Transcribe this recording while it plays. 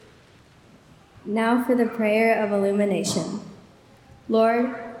Now for the prayer of illumination.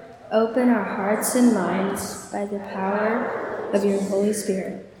 Lord, open our hearts and minds by the power of your Holy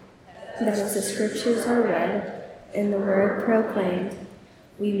Spirit, that as the scriptures are read and the word proclaimed,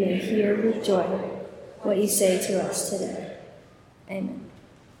 we may hear with joy what you say to us today. Amen.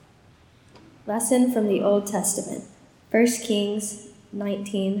 Lesson from the Old Testament, 1 Kings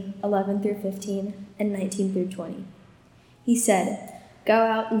 19, 11 through 15, and 19 through 20. He said, "Go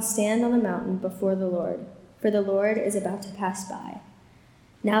out and stand on the mountain before the Lord, for the Lord is about to pass by."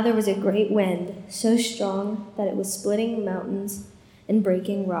 Now there was a great wind, so strong that it was splitting mountains and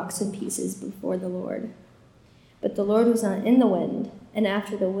breaking rocks in pieces before the Lord. But the Lord was not in the wind, and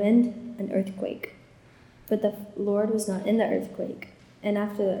after the wind, an earthquake. But the Lord was not in the earthquake, and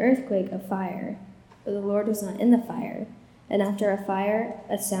after the earthquake, a fire. But the Lord was not in the fire, and after a fire,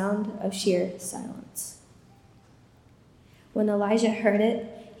 a sound of sheer silence. When Elijah heard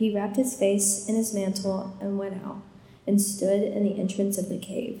it, he wrapped his face in his mantle and went out, and stood in the entrance of the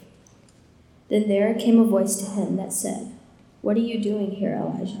cave. Then there came a voice to him that said, "What are you doing here,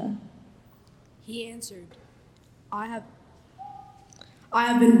 Elijah?" He answered, I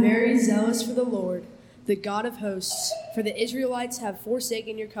have been very zealous for the Lord, the God of hosts, for the Israelites have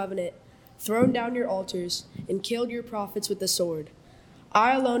forsaken your covenant, thrown down your altars, and killed your prophets with the sword.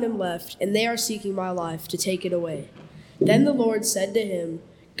 I alone am left, and they are seeking my life to take it away. Then the Lord said to him,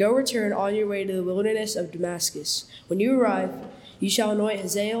 Go return on your way to the wilderness of Damascus. When you arrive, you shall anoint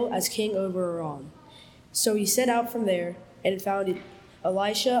Hazael as king over Aram. So he set out from there and found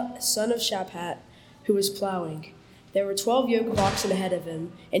Elisha, son of Shaphat, who was plowing. There were 12 yoke of oxen ahead of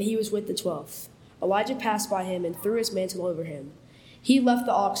him, and he was with the 12th. Elijah passed by him and threw his mantle over him. He left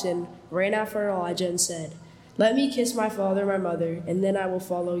the oxen, ran after Elijah, and said, Let me kiss my father and my mother, and then I will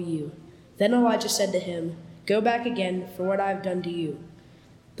follow you. Then Elijah said to him, Go back again for what I have done to you.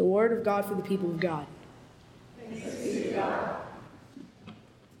 The word of God for the people of God. Thanks be to God.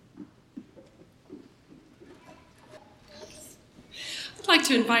 I'd like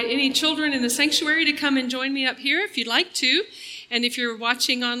to invite any children in the sanctuary to come and join me up here if you'd like to. And if you're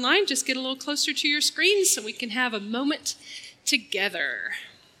watching online, just get a little closer to your screen so we can have a moment together.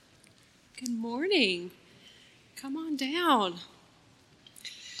 Good morning. Come on down.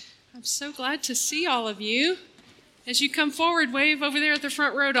 I'm so glad to see all of you. As you come forward, wave over there at the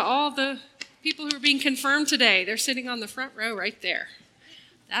front row to all the people who are being confirmed today. They're sitting on the front row right there.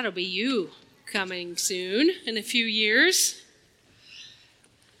 That'll be you coming soon in a few years.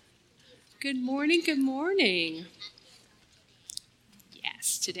 Good morning, good morning.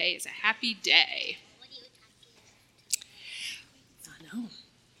 Yes, today is a happy day. I know.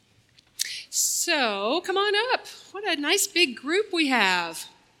 So, come on up. What a nice big group we have.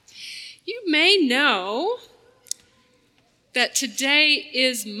 You may know that today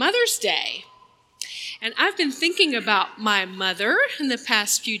is Mother's Day. And I've been thinking about my mother in the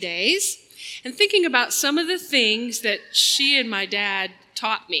past few days and thinking about some of the things that she and my dad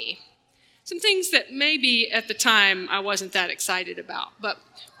taught me. Some things that maybe at the time I wasn't that excited about. But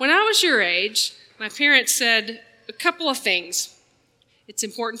when I was your age, my parents said a couple of things. It's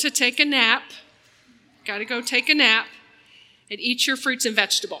important to take a nap. Got to go take a nap and eat your fruits and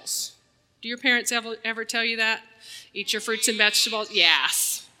vegetables. Do your parents ever tell you that? Eat your fruits and vegetables?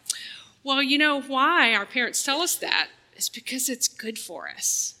 Yes. Well, you know why our parents tell us that? It's because it's good for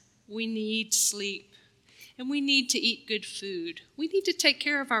us. We need sleep. And we need to eat good food. We need to take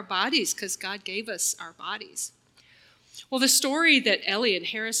care of our bodies because God gave us our bodies. Well, the story that Ellie and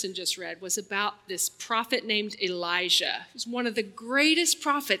Harrison just read was about this prophet named Elijah. He was one of the greatest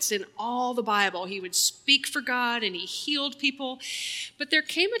prophets in all the Bible. He would speak for God and he healed people. But there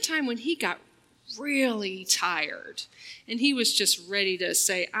came a time when he got really tired. And he was just ready to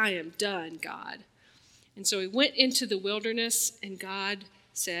say, I am done, God. And so he went into the wilderness and God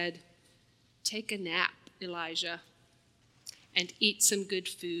said, take a nap, Elijah, and eat some good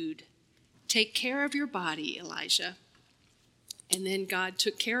food. Take care of your body, Elijah. And then God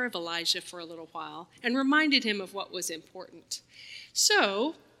took care of Elijah for a little while and reminded him of what was important.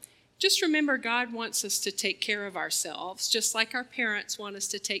 So just remember, God wants us to take care of ourselves, just like our parents want us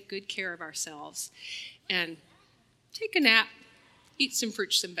to take good care of ourselves. And take a nap, eat some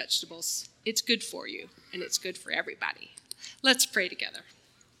fruits and vegetables. It's good for you, and it's good for everybody. Let's pray together.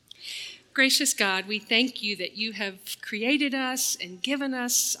 Gracious God, we thank you that you have created us and given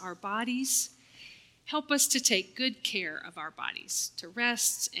us our bodies. Help us to take good care of our bodies, to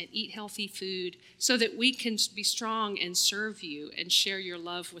rest and eat healthy food so that we can be strong and serve you and share your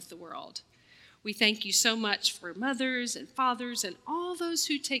love with the world. We thank you so much for mothers and fathers and all those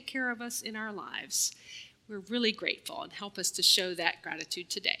who take care of us in our lives. We're really grateful and help us to show that gratitude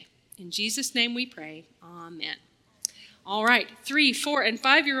today. In Jesus' name we pray. Amen. All right, 3, 4, and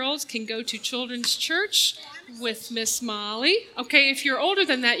 5-year-olds can go to Children's Church with Miss Molly. Okay, if you're older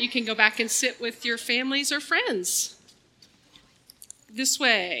than that, you can go back and sit with your families or friends. This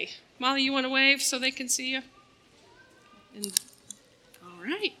way. Molly, you want to wave so they can see you? All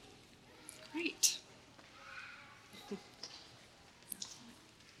right, great.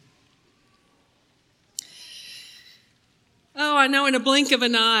 Oh, I know in a blink of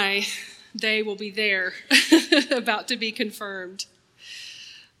an eye, they will be there, about to be confirmed.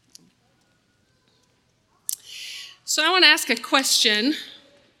 So I want to ask a question,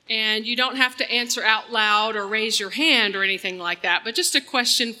 and you don't have to answer out loud or raise your hand or anything like that, but just a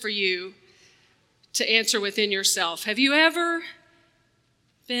question for you to answer within yourself. Have you ever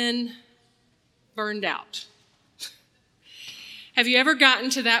been burned out? Have you ever gotten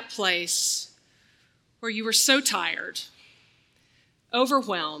to that place where you were so tired,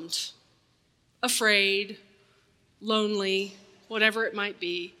 overwhelmed, afraid, lonely, whatever it might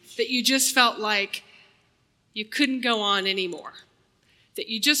be, that you just felt like you couldn't go on anymore, that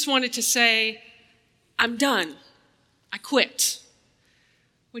you just wanted to say, I'm done, I quit,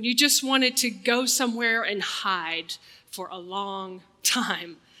 when you just wanted to go somewhere and hide for a long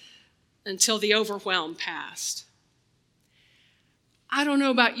time until the overwhelm passed? I don't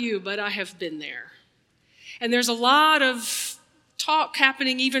know about you, but I have been there. And there's a lot of talk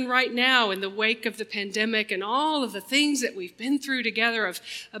happening even right now in the wake of the pandemic and all of the things that we've been through together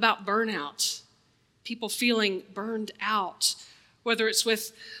about burnout. People feeling burned out, whether it's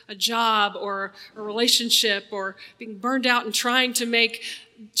with a job or a relationship or being burned out and trying to make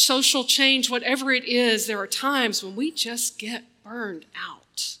social change, whatever it is, there are times when we just get burned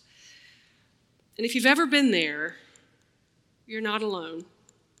out. And if you've ever been there, you're not alone.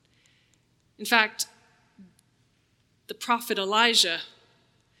 In fact, the prophet Elijah,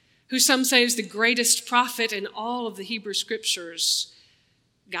 who some say is the greatest prophet in all of the Hebrew Scriptures,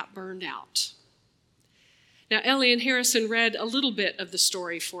 got burned out. Now, Ellie and Harrison read a little bit of the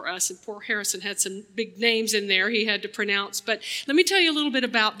story for us, and poor Harrison had some big names in there he had to pronounce. But let me tell you a little bit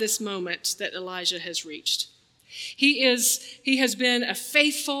about this moment that Elijah has reached. He has been a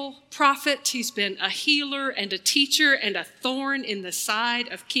faithful prophet. He's been a healer and a teacher and a thorn in the side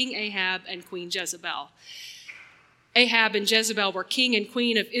of King Ahab and Queen Jezebel. Ahab and Jezebel were king and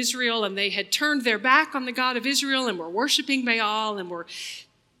queen of Israel, and they had turned their back on the God of Israel and were worshiping Baal and were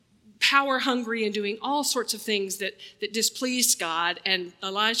power hungry and doing all sorts of things that displeased God, and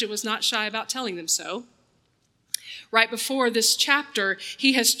Elijah was not shy about telling them so. Right before this chapter,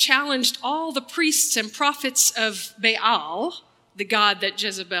 he has challenged all the priests and prophets of Baal, the god that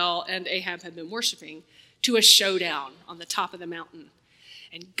Jezebel and Ahab had been worshiping, to a showdown on the top of the mountain.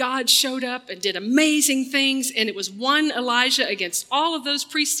 And God showed up and did amazing things, and it was one Elijah against all of those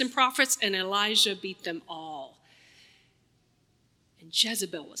priests and prophets, and Elijah beat them all. And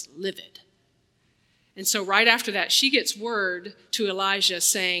Jezebel was livid. And so right after that, she gets word to Elijah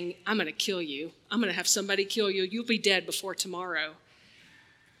saying, I'm going to kill you. I'm going to have somebody kill you. You'll be dead before tomorrow.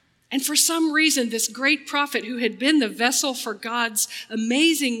 And for some reason, this great prophet who had been the vessel for God's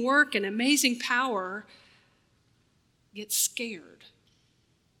amazing work and amazing power gets scared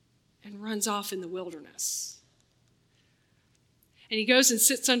and runs off in the wilderness. And he goes and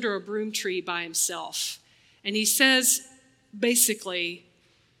sits under a broom tree by himself. And he says, basically,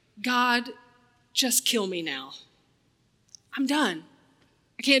 God, just kill me now. I'm done.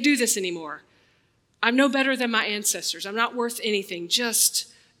 I can't do this anymore. I'm no better than my ancestors. I'm not worth anything.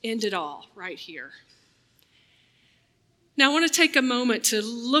 Just end it all right here. Now, I want to take a moment to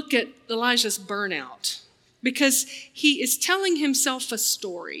look at Elijah's burnout, because he is telling himself a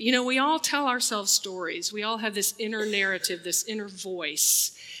story. You know, we all tell ourselves stories. We all have this inner narrative, this inner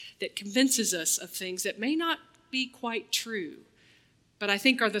voice that convinces us of things that may not be quite true, but I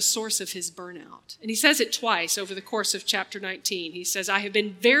think are the source of his burnout. And he says it twice over the course of chapter 19. He says, I have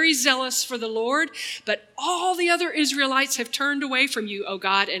been very zealous for the Lord, but all the other Israelites have turned away from you, O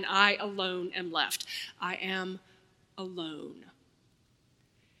God, and I alone am left. I am alone.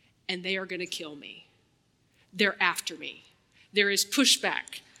 And they are going to kill me. They're after me. There is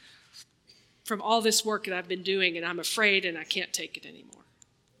pushback from all this work that I've been doing, and I'm afraid and I can't take it anymore.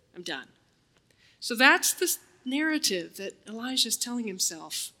 I'm done. So that's the narrative that Elijah's telling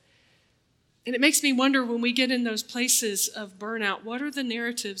himself. And it makes me wonder, when we get in those places of burnout, what are the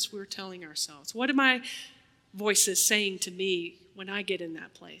narratives we're telling ourselves? What are my voices saying to me when I get in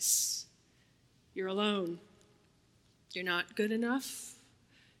that place? You're alone. You're not good enough.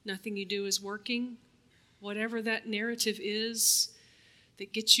 Nothing you do is working. Whatever that narrative is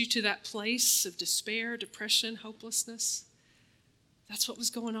that gets you to that place of despair, depression, hopelessness, That's what was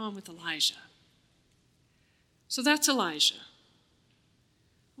going on with Elijah. So that's Elijah.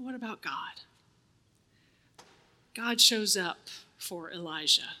 What about God? God shows up for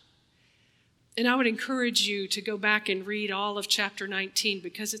Elijah. And I would encourage you to go back and read all of chapter 19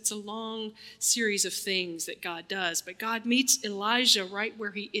 because it's a long series of things that God does. But God meets Elijah right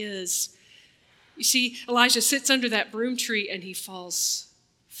where he is. You see, Elijah sits under that broom tree and he falls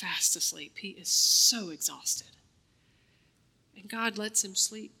fast asleep. He is so exhausted. And God lets him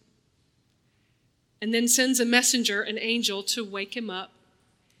sleep. And then sends a messenger, an angel, to wake him up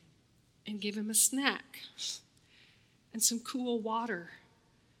and give him a snack and some cool water.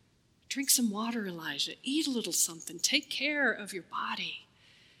 Drink some water, Elijah. Eat a little something. Take care of your body.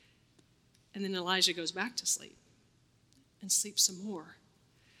 And then Elijah goes back to sleep and sleeps some more.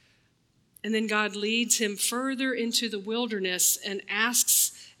 And then God leads him further into the wilderness and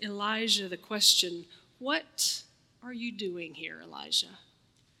asks Elijah the question, "What are you doing here, Elijah?"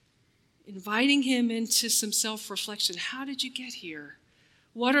 Inviting him into some self-reflection. How did you get here?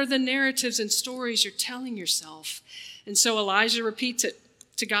 What are the narratives and stories you're telling yourself? And so Elijah repeats it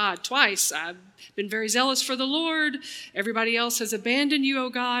to God twice. I've been very zealous for the Lord. Everybody else has abandoned you, O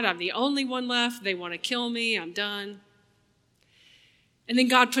God. I'm the only one left. They want to kill me. I'm done. And then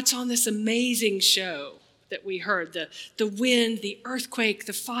God puts on this amazing show that we heard, the wind, the earthquake,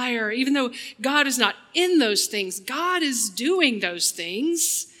 the fire. Even though God is not in those things, God is doing those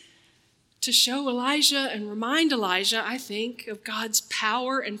things to show Elijah and remind Elijah, I think, of God's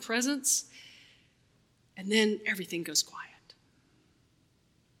power and presence. And then everything goes quiet.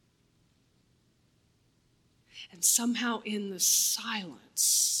 And somehow in the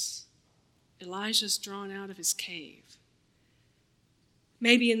silence, Elijah's drawn out of his cave.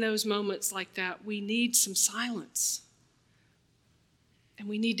 Maybe in those moments like that, we need some silence. And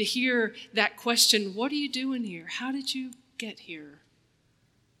we need to hear that question, what are you doing here? How did you get here?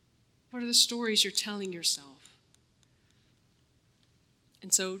 What are the stories you're telling yourself?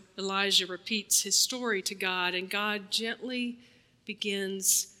 And so Elijah repeats his story to God, and God gently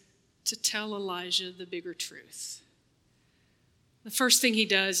begins to tell Elijah the bigger truth. The first thing he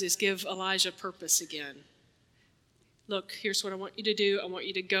does is give Elijah purpose again. Look, here's what I want you to do. I want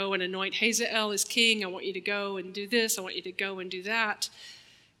you to go and anoint Hazael as king. I want you to go and do this. I want you to go and do that.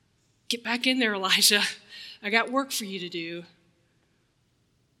 Get back in there, Elijah. I got work for you to do.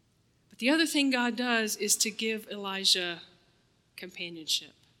 But the other thing God does is to give Elijah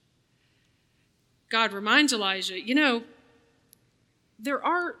companionship. God reminds Elijah, there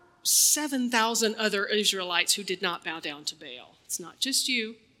are 7,000 other Israelites who did not bow down to Baal. It's not just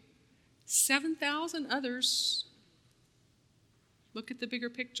you. 7,000 others. Look at the bigger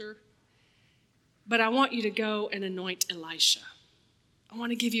picture. But I want you to go and anoint Elisha. I want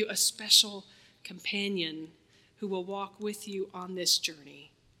to give you a special companion who will walk with you on this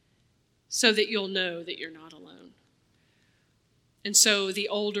journey so that you'll know that you're not alone. And so the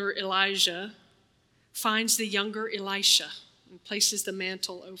older Elijah finds the younger Elisha and places the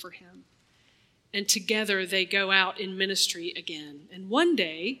mantle over him. And together they go out in ministry again. And one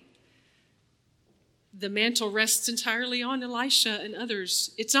day, the mantle rests entirely on Elisha and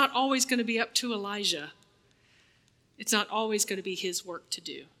others. It's not always going to be up to Elijah. It's not always going to be his work to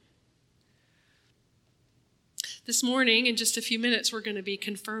do. This morning, in just a few minutes, we're going to be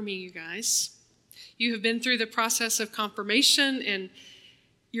confirming you guys. You have been through the process of confirmation, and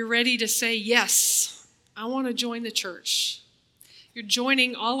you're ready to say, yes, I want to join the church. You're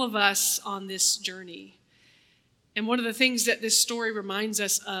joining all of us on this journey. And one of the things that this story reminds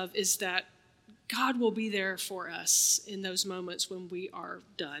us of is that God will be there for us in those moments when we are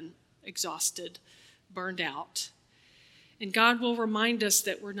done, exhausted, burned out. And God will remind us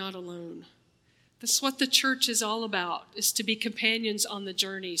that we're not alone. That's what the church is all about, is to be companions on the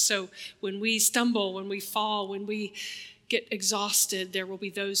journey. So when we stumble, when we fall, when we get exhausted, there will be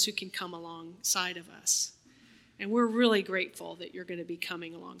those who can come alongside of us. And we're really grateful that you're going to be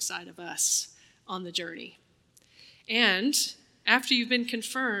coming alongside of us on the journey. And after you've been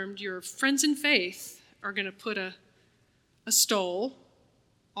confirmed, your friends in faith are going to put a stole,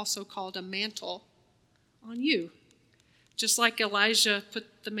 also called a mantle, on you. Just like Elijah put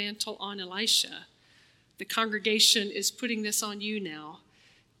the mantle on Elisha, the congregation is putting this on you now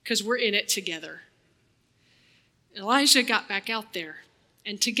because we're in it together. Elijah got back out there,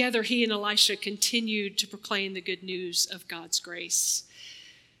 and together he and Elisha continued to proclaim the good news of God's grace.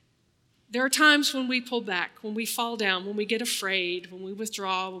 There are times when we pull back, when we fall down, when we get afraid, when we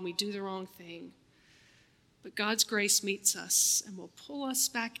withdraw, when we do the wrong thing. But God's grace meets us and will pull us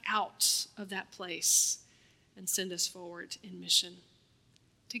back out of that place and send us forward in mission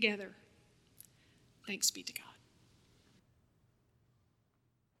together. Thanks be to God.